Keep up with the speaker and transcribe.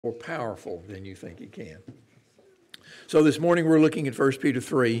more powerful than you think it can. So this morning we're looking at 1 Peter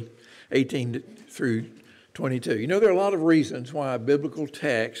 3, 18 through 22. You know, there are a lot of reasons why a biblical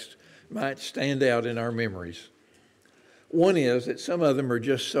text might stand out in our memories. One is that some of them are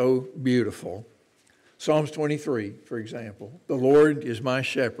just so beautiful. Psalms 23, for example. The Lord is my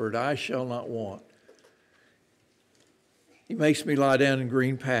shepherd, I shall not want. He makes me lie down in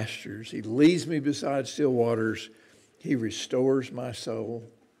green pastures. He leads me beside still waters. He restores my soul.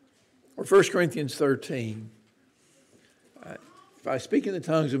 Or 1 Corinthians 13. If I speak in the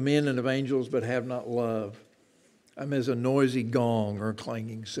tongues of men and of angels but have not love, I'm as a noisy gong or a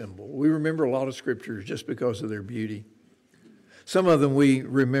clanging cymbal. We remember a lot of scriptures just because of their beauty. Some of them we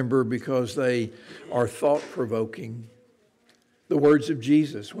remember because they are thought-provoking. The words of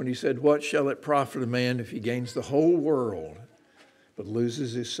Jesus when he said, "What shall it profit a man if he gains the whole world but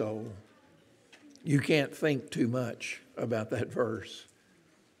loses his soul?" You can't think too much about that verse.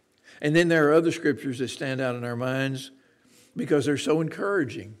 And then there are other scriptures that stand out in our minds because they're so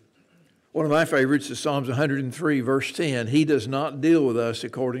encouraging. One of my favorites is Psalms 103, verse 10. He does not deal with us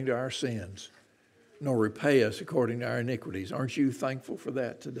according to our sins, nor repay us according to our iniquities. Aren't you thankful for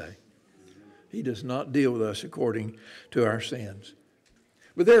that today? He does not deal with us according to our sins.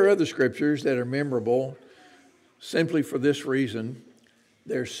 But there are other scriptures that are memorable simply for this reason.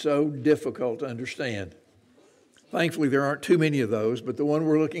 They're so difficult to understand. Thankfully, there aren't too many of those, but the one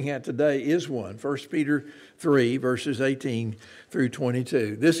we're looking at today is one. 1 Peter 3, verses 18 through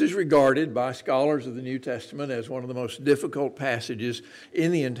 22. This is regarded by scholars of the New Testament as one of the most difficult passages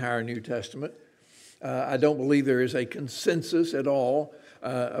in the entire New Testament. I don't believe there is a consensus at all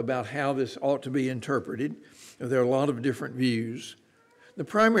about how this ought to be interpreted. There are a lot of different views. The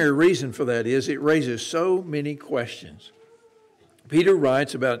primary reason for that is it raises so many questions. Peter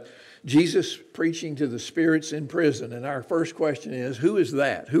writes about Jesus preaching to the spirits in prison, and our first question is, who is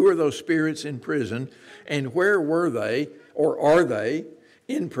that? Who are those spirits in prison, and where were they, or are they,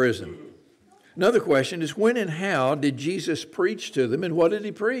 in prison? Another question is, when and how did Jesus preach to them, and what did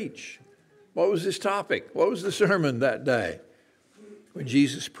he preach? What was his topic? What was the sermon that day when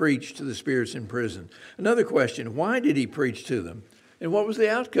Jesus preached to the spirits in prison? Another question, why did he preach to them? And what was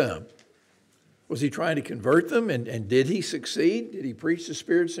the outcome? Was he trying to convert them? And did he succeed? Did he preach to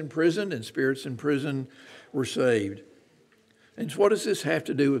spirits in prison and spirits in prison were saved? And what does this have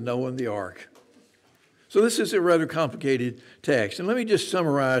to do with Noah and the ark? So this is a rather complicated text. And let me just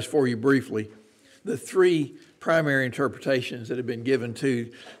summarize for you briefly the three primary interpretations that have been given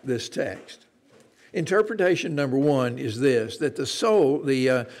to this text. Interpretation number one is this, that the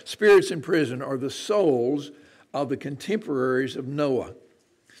spirits in prison are the souls of the contemporaries of Noah,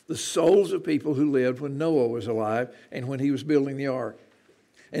 the souls of people who lived when Noah was alive and when he was building the ark.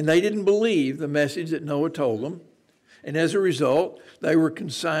 And they didn't believe the message that Noah told them, and as a result, they were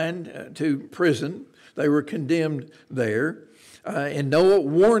consigned to prison. They were condemned there. And Noah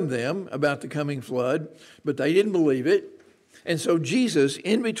warned them about the coming flood, but they didn't believe it. And so Jesus,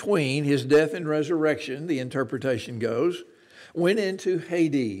 in between his death and resurrection, the interpretation goes, went into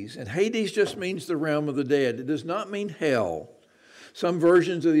Hades. And Hades just means the realm of the dead. It does not mean hell. Some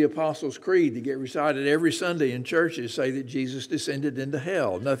versions of the Apostles' Creed that get recited every Sunday in churches say that Jesus descended into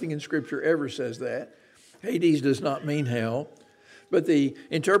hell. Nothing in Scripture ever says that. Hades does not mean hell. But the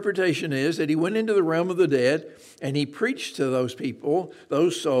interpretation is that he went into the realm of the dead and he preached to those people,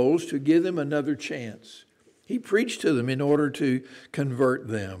 those souls, to give them another chance. He preached to them in order to convert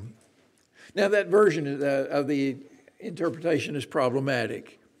them. Now that version of the interpretation is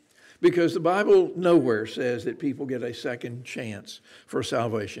problematic because the Bible nowhere says that people get a second chance for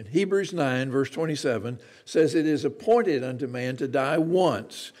salvation. Hebrews 9, verse 27 says it is appointed unto man to die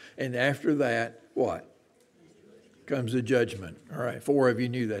once, and after that, what? Comes the judgment. All right, 4 of you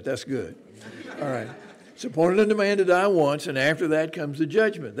knew that. That's good. All right. It's appointed unto man to die once, and after that comes the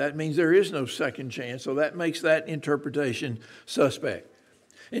judgment. That means there is no second chance, so that makes that interpretation suspect.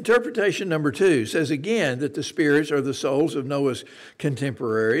 Interpretation number 2 says again that the spirits are the souls of Noah's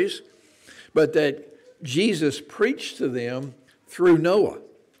contemporaries, but that Jesus preached to them through Noah.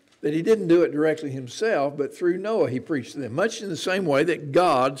 That he didn't do it directly himself, but through Noah he preached to them, much in the same way that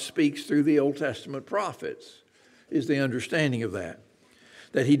God speaks through the Old Testament prophets. Is the understanding of that.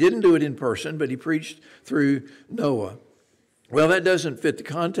 That he didn't do it in person, but he preached through Noah. Well, that doesn't fit the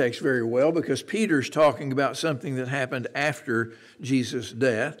context very well because Peter's talking about something that happened after Jesus'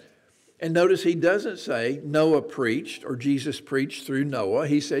 death. And notice he doesn't say Noah preached or Jesus preached through Noah.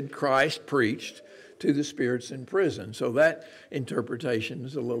 He said Christ preached to the spirits in prison. So that interpretation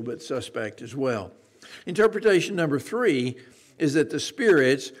is a little bit suspect as well. Interpretation number 3 is that the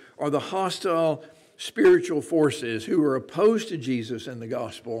spirits are the hostile spiritual forces who were opposed to Jesus and the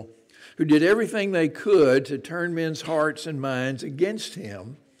gospel, who did everything they could to turn men's hearts and minds against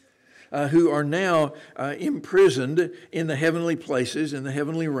him, who are now imprisoned in the heavenly places, in the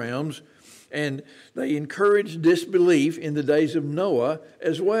heavenly realms, and they encourage disbelief in the days of Noah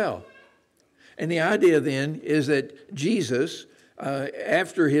as well. And the idea then is that Jesus,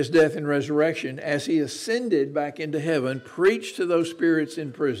 after his death and resurrection, as he ascended back into heaven, preached to those spirits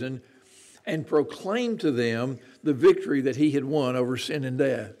in prison and proclaimed to them the victory that he had won over sin and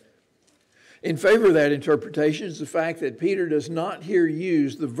death. In favor of that interpretation is the fact that Peter does not here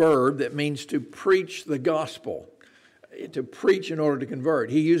use the verb that means to preach the gospel, to preach in order to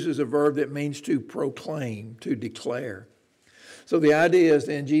convert. He uses a verb that means to proclaim, to declare. So the idea is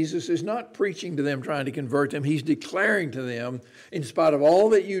then Jesus is not preaching to them, trying to convert them. He's declaring to them, in spite of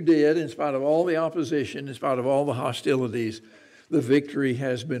all that you did, in spite of all the opposition, in spite of all the hostilities, the victory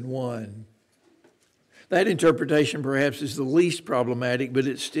has been won. That interpretation perhaps is the least problematic, but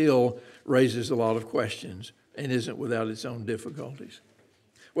it still raises a lot of questions and isn't without its own difficulties.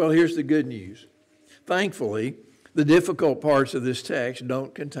 Well, here's the good news. Thankfully, the difficult parts of this text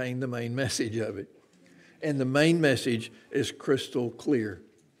don't contain the main message of it. And the main message is crystal clear.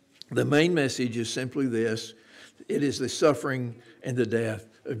 The main message is simply this: it is the suffering and the death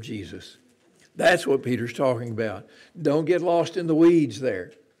of Jesus. That's what Peter's talking about. Don't get lost in the weeds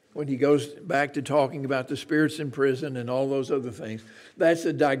there. When he goes back to talking about the spirits in prison and all those other things, that's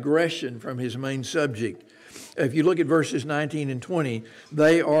a digression from his main subject. If you look at verses 19 and 20,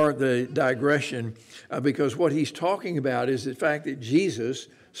 they are the digression because what he's talking about is the fact that Jesus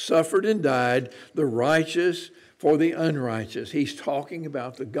suffered and died, the righteous for the unrighteous. He's talking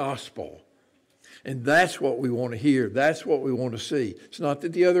about the gospel. And that's what we want to hear. That's what we want to see. It's not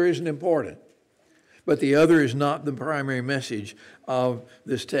that the other isn't important, but the other is not the primary message of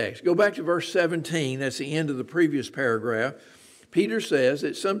this text. Go back to verse 17. That's the end of the previous paragraph. Peter says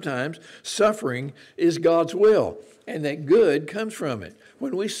that sometimes suffering is God's will and that good comes from it.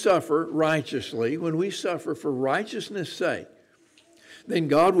 When we suffer righteously, when we suffer for righteousness' sake, then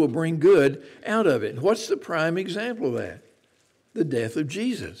God will bring good out of it. And what's the prime example of that? The death of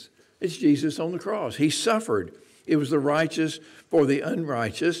Jesus. It's Jesus on the cross. He suffered. It was the righteous for the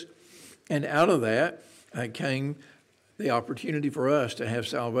unrighteous. And out of that came the opportunity for us to have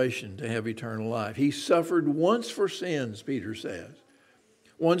salvation, to have eternal life. He suffered once for sins, Peter says.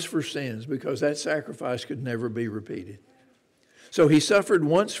 Once for sins, because that sacrifice could never be repeated. So he suffered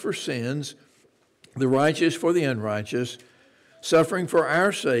once for sins, the righteous for the unrighteous, suffering for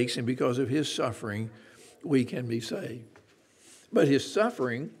our sakes, and because of his suffering, we can be saved. But his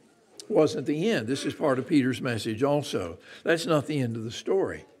suffering wasn't the end. This is part of Peter's message also. That's not the end of the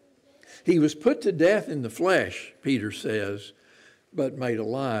story. He was put to death in the flesh, Peter says, but made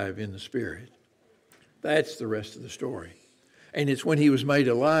alive in the Spirit. That's the rest of the story. And it's when he was made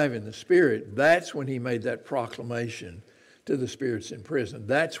alive in the Spirit, that's when he made that proclamation to the spirits in prison.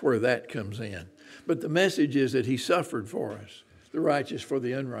 That's where that comes in. But the message is that he suffered for us, the righteous for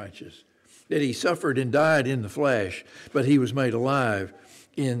the unrighteous. That he suffered and died in the flesh, but he was made alive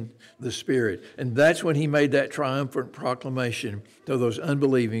in the Spirit. And that's when he made that triumphant proclamation to those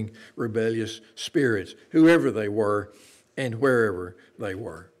unbelieving, rebellious spirits, whoever they were and wherever they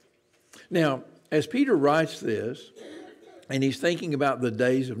were. Now, as Peter writes this, and he's thinking about the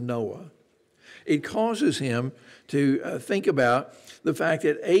days of Noah, it causes him to think about the fact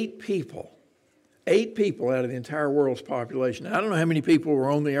that 8 people out of the entire world's population, I don't know how many people were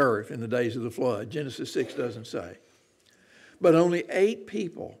on the earth in the days of the flood, Genesis 6 doesn't say, but only 8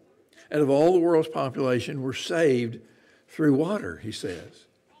 people out of all the world's population were saved through water, he says.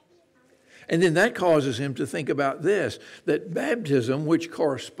 And then that causes him to think about this, that baptism, which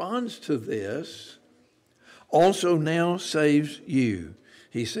corresponds to this, also now saves you,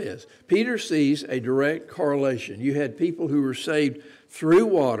 he says. Peter sees a direct correlation. You had people who were saved through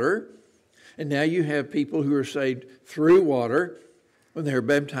water, and now you have people who are saved through water when they're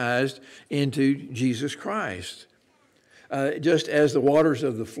baptized into Jesus Christ. Just as the waters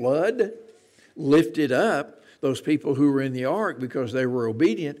of the flood lifted up those people who were in the ark because they were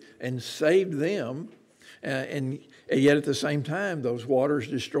obedient and saved them, and yet at the same time, those waters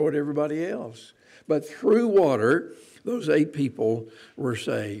destroyed everybody else. But through water, those 8 people were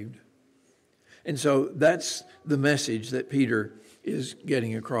saved. And so that's the message that Peter is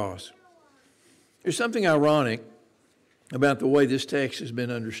getting across. There's something ironic about the way this text has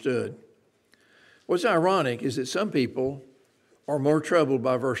been understood. What's ironic is that some people are more troubled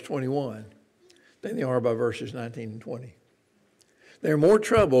by verse 21 than they are by verses 19 and 20. They're more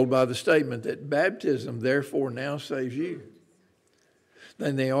troubled by the statement that baptism therefore now saves you.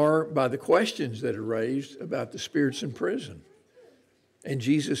 than they are by the questions that are raised about the spirits in prison and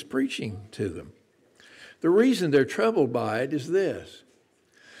Jesus preaching to them. The reason they're troubled by it is this.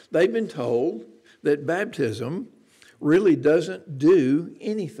 They've been told that baptism really doesn't do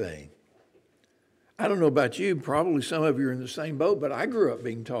anything. I don't know about you, probably some of you are in the same boat, but I grew up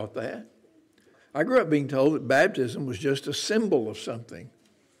being taught that. I grew up being told that baptism was just a symbol of something.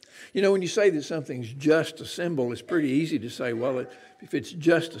 You know, when you say that something's just a symbol, it's pretty easy to say, well, if it's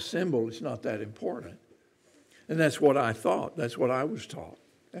just a symbol, it's not that important. And that's what I thought. That's what I was taught.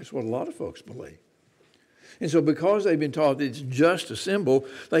 That's what a lot of folks believe. And so because they've been taught that it's just a symbol,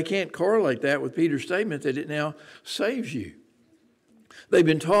 they can't correlate that with Peter's statement that it now saves you. They've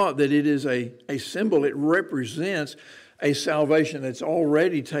been taught that it is a symbol. It represents a salvation that's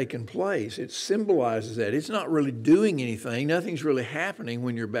already taken place. It symbolizes that. It's not really doing anything. Nothing's really happening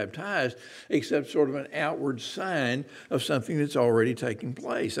when you're baptized except sort of an outward sign of something that's already taken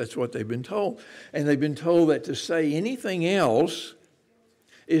place. That's what they've been told. And they've been told that to say anything else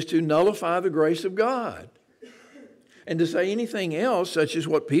is to nullify the grace of God. And to say anything else, such as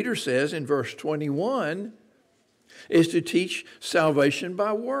what Peter says in verse 21, is to teach salvation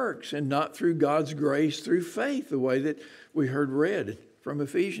by works and not through God's grace through faith, the way that we heard read from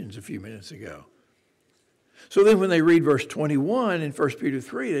Ephesians a few minutes ago. So then when they read verse 21 in 1 Peter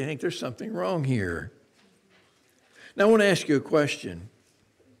 3, they think there's something wrong here. Now I want to ask you a question.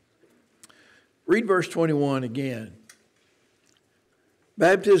 Read verse 21 again.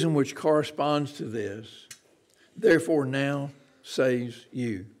 Baptism which corresponds to this, therefore now saves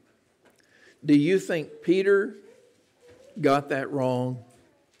you. Do you think Peter got that wrong?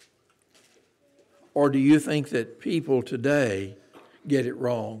 Or do you think that people today get it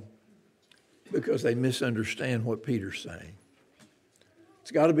wrong because they misunderstand what Peter's saying?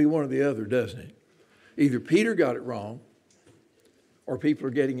 It's got to be one or the other, doesn't it? Either Peter got it wrong or people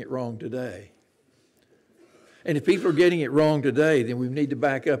are getting it wrong today. And if people are getting it wrong today, then we need to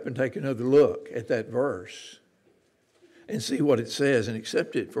back up and take another look at that verse and see what it says and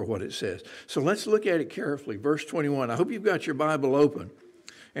accept it for what it says. So let's look at it carefully. Verse 21. I hope you've got your Bible open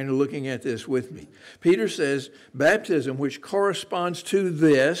and are looking at this with me. Peter says, baptism, which corresponds to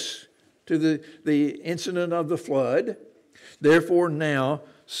this, to the incident of the flood, therefore now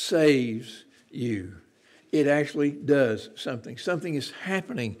saves you. It actually does something. Something is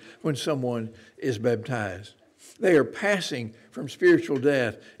happening when someone is baptized. They are passing from spiritual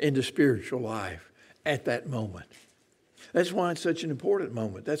death into spiritual life at that moment. That's why it's such an important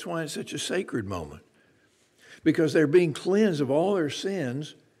moment. That's why it's such a sacred moment. Because they're being cleansed of all their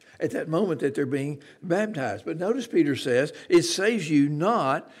sins at that moment that they're being baptized. But notice Peter says, it saves you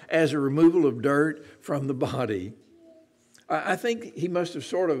not as a removal of dirt from the body. I think he must have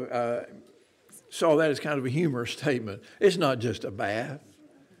sort of saw that as kind of a humorous statement. It's not just a bath.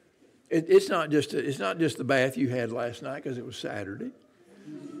 It's not just the bath you had last night because it was Saturday.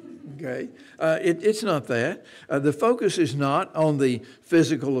 Okay, it's not that. The focus is not on the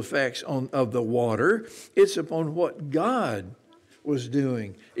physical effects of the water. It's upon what God is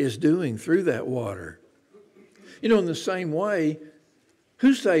doing through that water. You know, in the same way,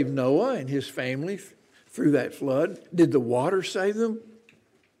 who saved Noah and his family through that flood? Did the water save them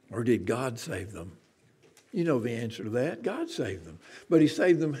or did God save them? You know the answer to that. God saved them. But he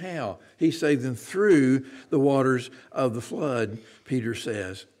saved them how? He saved them through the waters of the flood, Peter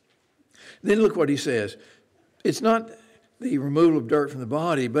says. Then look what he says. It's not the removal of dirt from the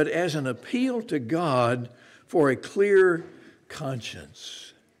body, but as an appeal to God for a clear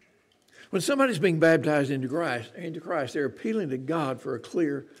conscience. When somebody's being baptized into Christ, they're appealing to God for a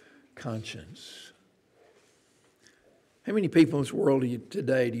clear conscience. How many people in this world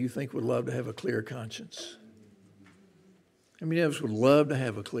today do you think would love to have a clear conscience? How many of us would love to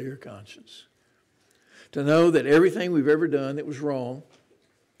have a clear conscience? To know that everything we've ever done that was wrong,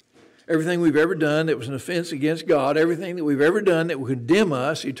 everything we've ever done that was an offense against God, everything that we've ever done that would condemn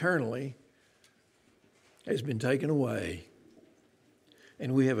us eternally has been taken away.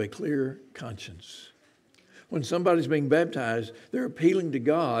 And we have a clear conscience. When somebody's being baptized, they're appealing to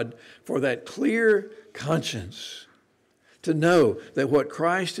God for that clear conscience to know that what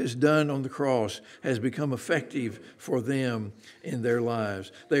Christ has done on the cross has become effective for them in their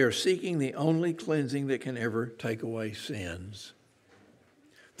lives. They are seeking the only cleansing that can ever take away sins.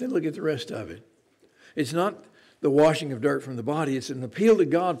 Then look at the rest of it. It's not the washing of dirt from the body. It's an appeal to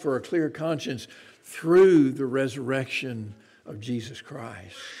God for a clear conscience through the resurrection of Jesus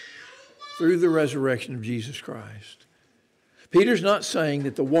Christ. Through the resurrection of Jesus Christ. Peter's not saying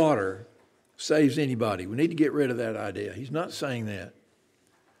that the water saves anybody. We need to get rid of that idea. He's not saying that.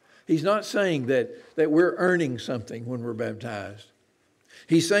 He's not saying that we're earning something when we're baptized.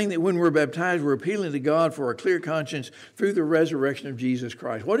 He's saying that when we're baptized, we're appealing to God for a clear conscience through the resurrection of Jesus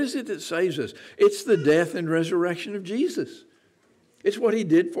Christ. What is it that saves us? It's the death and resurrection of Jesus. It's what he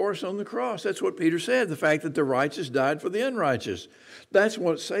did for us on the cross. That's what Peter said, the fact that the righteous died for the unrighteous. That's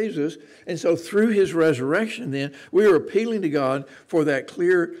what saves us. And so through his resurrection then, we are appealing to God for that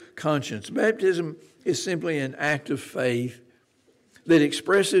clear conscience. Baptism is simply an act of faith that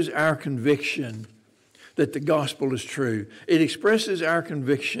expresses our conviction that the gospel is true. It expresses our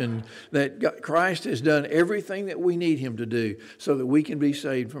conviction that Christ has done everything that we need him to do so that we can be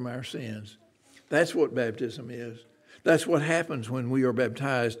saved from our sins. That's what baptism is. That's what happens when we are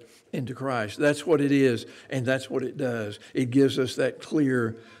baptized into Christ. That's what it is, and that's what it does. It gives us that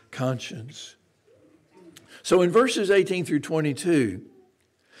clear conscience. So in verses 18 through 22,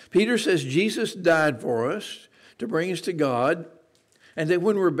 Peter says Jesus died for us to bring us to God, and that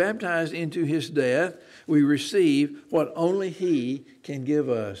when we're baptized into his death, we receive what only he can give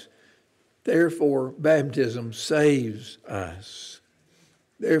us. Therefore, baptism saves us.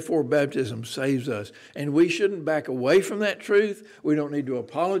 Therefore, baptism saves us. And we shouldn't back away from that truth. We don't need to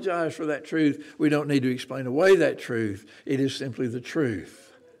apologize for that truth. We don't need to explain away that truth. It is simply the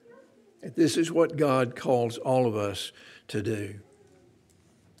truth. And this is what God calls all of us to do.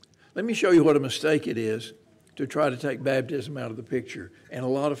 Let me show you what a mistake it is to try to take baptism out of the picture. And a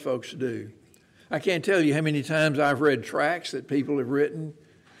lot of folks do. I can't tell you how many times I've read tracts that people have written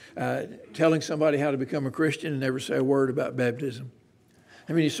telling somebody how to become a Christian and never say a word about baptism.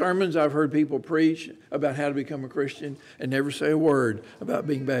 How many sermons I've heard people preach about how to become a Christian and never say a word about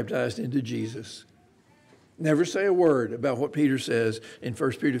being baptized into Jesus. Never say a word about what Peter says in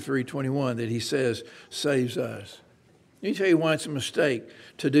 1 Peter 3:21 that he says saves us. Let me tell you why it's a mistake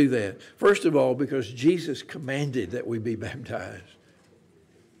to do that. First of all, because Jesus commanded that we be baptized.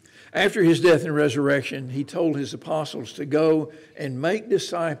 After his death and resurrection, he told his apostles to go and make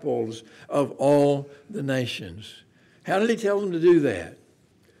disciples of all the nations. How did he tell them to do that?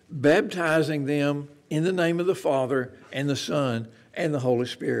 Baptizing them in the name of the Father and the Son and the Holy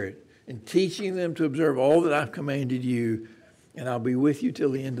Spirit, and teaching them to observe all that I've commanded you, and I'll be with you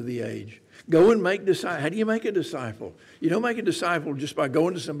till the end of the age. Go and make disciples. How do you make a disciple? You don't make a disciple just by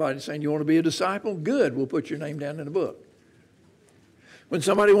going to somebody and saying, you want to be a disciple? Good, we'll put your name down in the book. When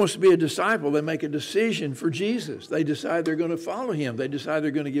somebody wants to be a disciple, they make a decision for Jesus. They decide they're going to follow him. They decide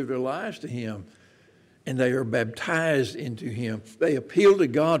they're going to give their lives to him. And they are baptized into him. They appeal to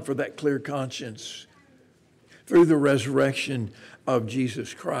God for that clear conscience through the resurrection of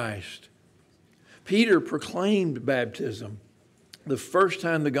Jesus Christ. Peter proclaimed baptism the first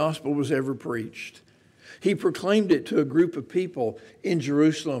time the gospel was ever preached. He proclaimed it to a group of people in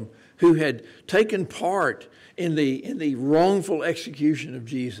Jerusalem who had taken part in the wrongful execution of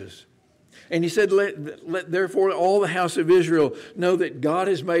Jesus. And he said, let therefore all the house of Israel know that God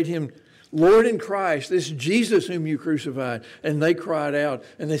has made him Lord in Christ, this Jesus whom you crucified. And they cried out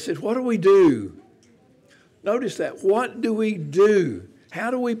and they said, what do we do? Notice that. What do we do? How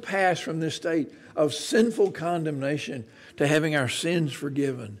do we pass from this state of sinful condemnation to having our sins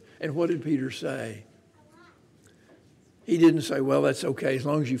forgiven? And what did Peter say? He didn't say, well, that's okay. As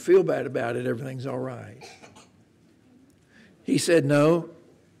long as you feel bad about it, everything's all right. He said, no.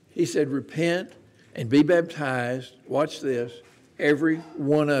 He said, repent and be baptized. Watch this. Every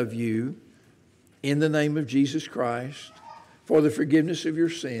one of you, in the name of Jesus Christ, for the forgiveness of your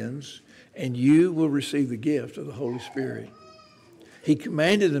sins, and you will receive the gift of the Holy Spirit. He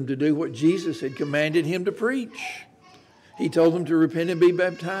commanded them to do what Jesus had commanded him to preach. He told them to repent and be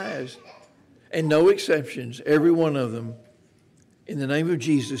baptized, and no exceptions, every one of them, in the name of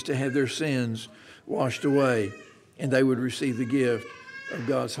Jesus, to have their sins washed away, and they would receive the gift of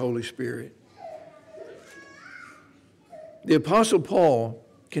God's Holy Spirit. The Apostle Paul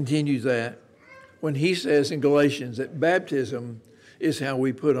continues that when he says in Galatians that baptism is how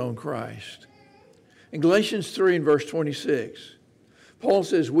we put on Christ. In Galatians 3 and verse 26, Paul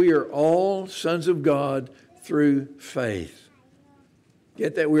says we are all sons of God through faith.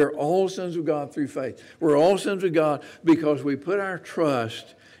 Get that? We are all sons of God through faith. We're all sons of God because we put our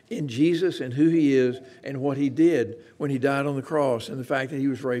trust in Jesus and who he is and what he did when he died on the cross and the fact that he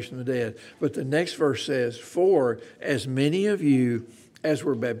was raised from the dead. But the next verse says, for as many of you as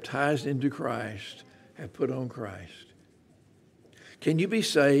were baptized into Christ have put on Christ. Can you be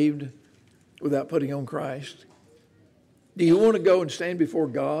saved without putting on Christ? Do you want to go and stand before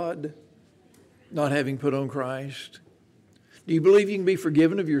God not having put on Christ? Do you believe you can be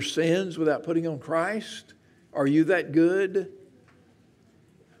forgiven of your sins without putting on Christ? Are you that good?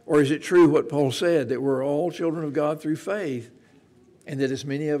 Or is it true what Paul said, that we're all children of God through faith, and that as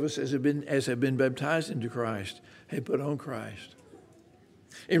many of us as have been baptized into Christ have put on Christ?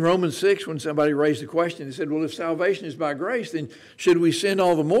 In Romans 6, when somebody raised the question, they said, well, if salvation is by grace, then should we sin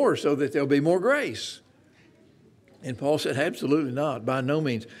all the more so that there'll be more grace? And Paul said, absolutely not, by no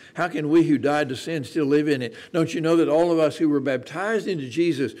means. How can we who died to sin still live in it? Don't you know that all of us who were baptized into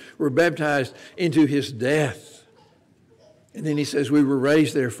Jesus were baptized into his death? And then he says, we were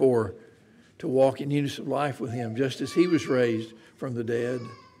raised, therefore, to walk in newness of life with him, just as he was raised from the dead.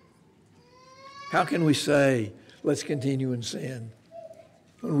 How can we say, let's continue in sin,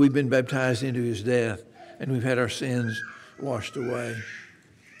 when we've been baptized into his death and we've had our sins washed away?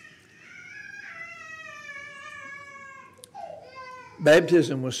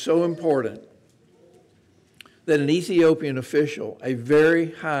 Baptism was so important that an Ethiopian official, a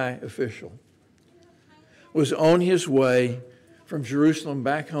very high official, was on his way from Jerusalem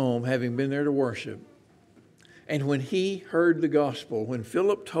back home, having been there to worship. And when he heard the gospel, when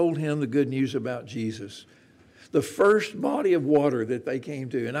Philip told him the good news about Jesus, the first body of water that they came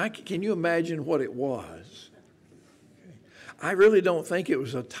to, and can you imagine what it was? I really don't think it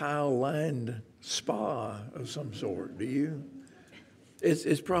was a tile-lined spa of some sort, do you?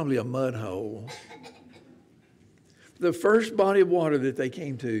 It's probably a mud hole. The first body of water that they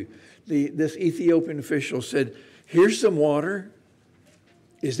came to, this Ethiopian official said, here's some water.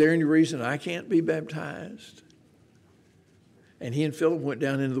 Is there any reason I can't be baptized? And he and Philip went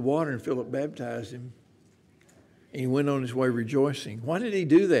down into the water, and Philip baptized him. And he went on his way rejoicing. Why did he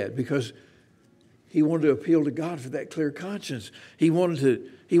do that? Because he wanted to appeal to God for that clear conscience. He wanted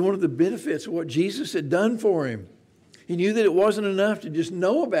the benefits of what Jesus had done for him. He knew that it wasn't enough to just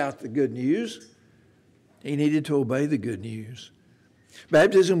know about the good news. He needed to obey the good news.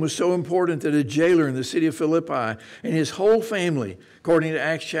 Baptism was so important that a jailer in the city of Philippi and his whole family, according to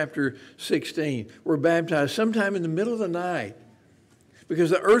Acts chapter 16, were baptized sometime in the middle of the night, because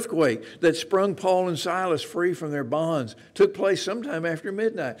the earthquake that sprung Paul and Silas free from their bonds took place sometime after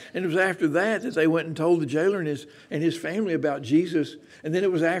midnight. And it was after that that they went and told the jailer and his family about Jesus. And then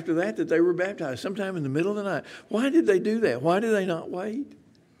it was after that that they were baptized, sometime in the middle of the night. Why did they do that? Why did they not wait?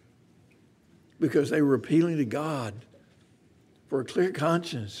 Because they were appealing to God for a clear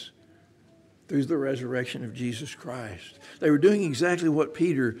conscience through the resurrection of Jesus Christ. They were doing exactly what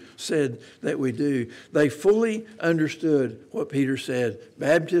Peter said that we do. They fully understood what Peter said.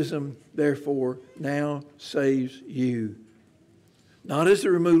 Baptism, therefore, now saves you. Not as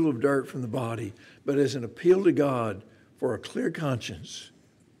the removal of dirt from the body, but as an appeal to God for a clear conscience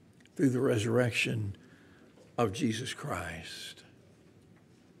through the resurrection of Jesus Christ.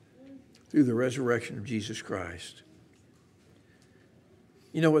 Through the resurrection of Jesus Christ.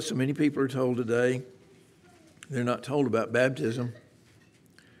 You know what so many people are told today? They're not told about baptism.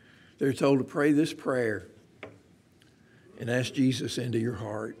 They're told to pray this prayer and ask Jesus into your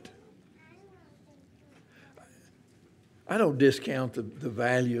heart. I don't discount the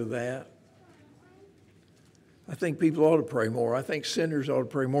value of that. I think people ought to pray more. I think sinners ought to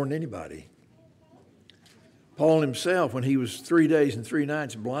pray more than anybody. Paul himself, when he was 3 days and 3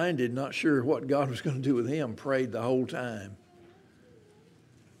 nights blinded, not sure what God was going to do with him, prayed the whole time.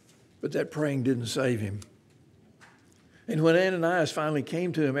 But that praying didn't save him. And when Ananias finally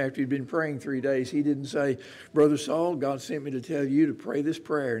came to him after he'd been praying 3 days, he didn't say, Brother Saul, God sent me to tell you to pray this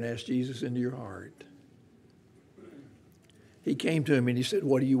prayer and ask Jesus into your heart. He came to him and he said,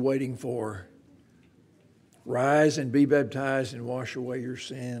 what are you waiting for? Rise and be baptized and wash away your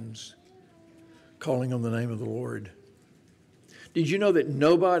sins, calling on the name of the Lord. Did you know that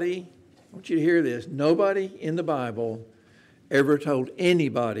nobody, I want you to hear this, nobody in the Bible ever told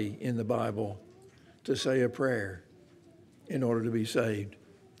anybody in the Bible to say a prayer in order to be saved?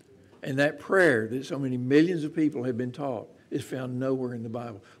 And that prayer that so many millions of people have been taught is found nowhere in the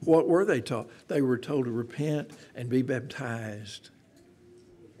Bible. What were they taught? They were told to repent and be baptized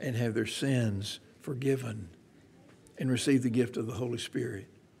and have their sins forgiven and receive the gift of the Holy Spirit.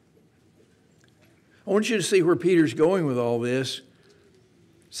 I want you to see where Peter's going with all this.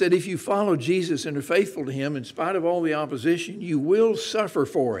 Said if you follow Jesus and are faithful to him in spite of all the opposition, you will suffer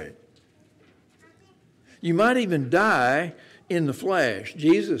for it. You might even die in the flesh.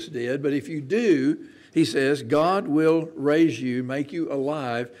 Jesus did, but if you do, he says, God will raise you, make you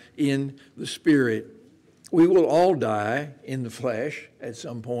alive in the Spirit. We will all die in the flesh at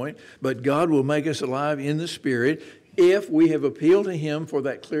some point, but God will make us alive in the Spirit if we have appealed to him for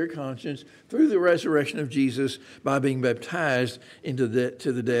that clear conscience through the resurrection of Jesus by being baptized to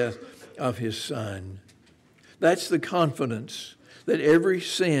the death of his Son. That's the confidence that every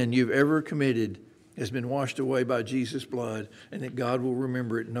sin you've ever committed has been washed away by Jesus' blood and that God will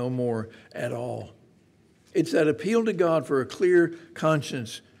remember it no more at all. It's that appeal to God for a clear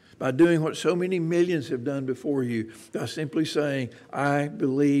conscience by doing what so many millions have done before you, by simply saying, I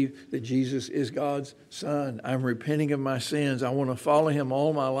believe that Jesus is God's Son. I'm repenting of my sins. I want to follow him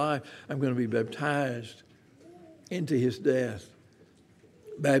all my life. I'm going to be baptized into his death.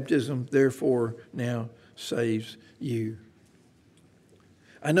 Baptism, therefore, now saves you.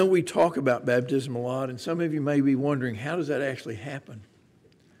 I know we talk about baptism a lot, and some of you may be wondering, how does that actually happen?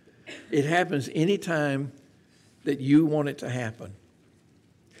 It happens anytime that you want it to happen.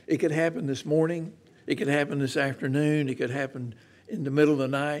 It could happen this morning. It could happen this afternoon. It could happen in the middle of the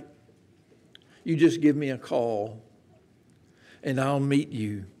night. You just give me a call, and I'll meet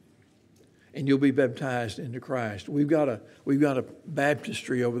you, and you'll be baptized into Christ. We've got a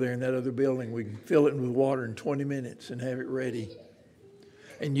baptistry over there in that other building. We can fill it with water in 20 minutes and have it ready.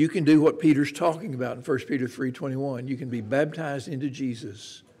 And you can do what Peter's talking about in 1 Peter 3:21. You can be baptized into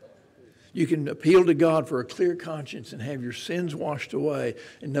Jesus. You can appeal to God for a clear conscience and have your sins washed away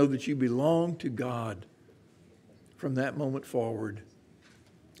and know that you belong to God from that moment forward.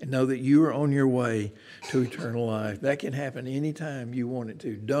 And know that you are on your way to eternal life. That can happen anytime you want it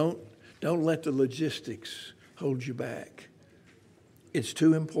to. Don't let the logistics hold you back. It's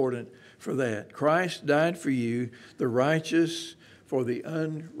too important for that. Christ died for you, the righteous for the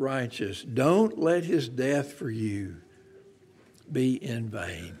unrighteous. Don't let his death for you be in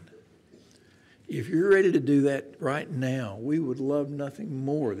vain. If you're ready to do that right now, we would love nothing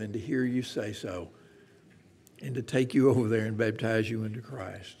more than to hear you say so and to take you over there and baptize you into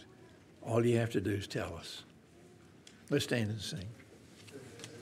Christ. All you have to do is tell us. Let's stand and sing.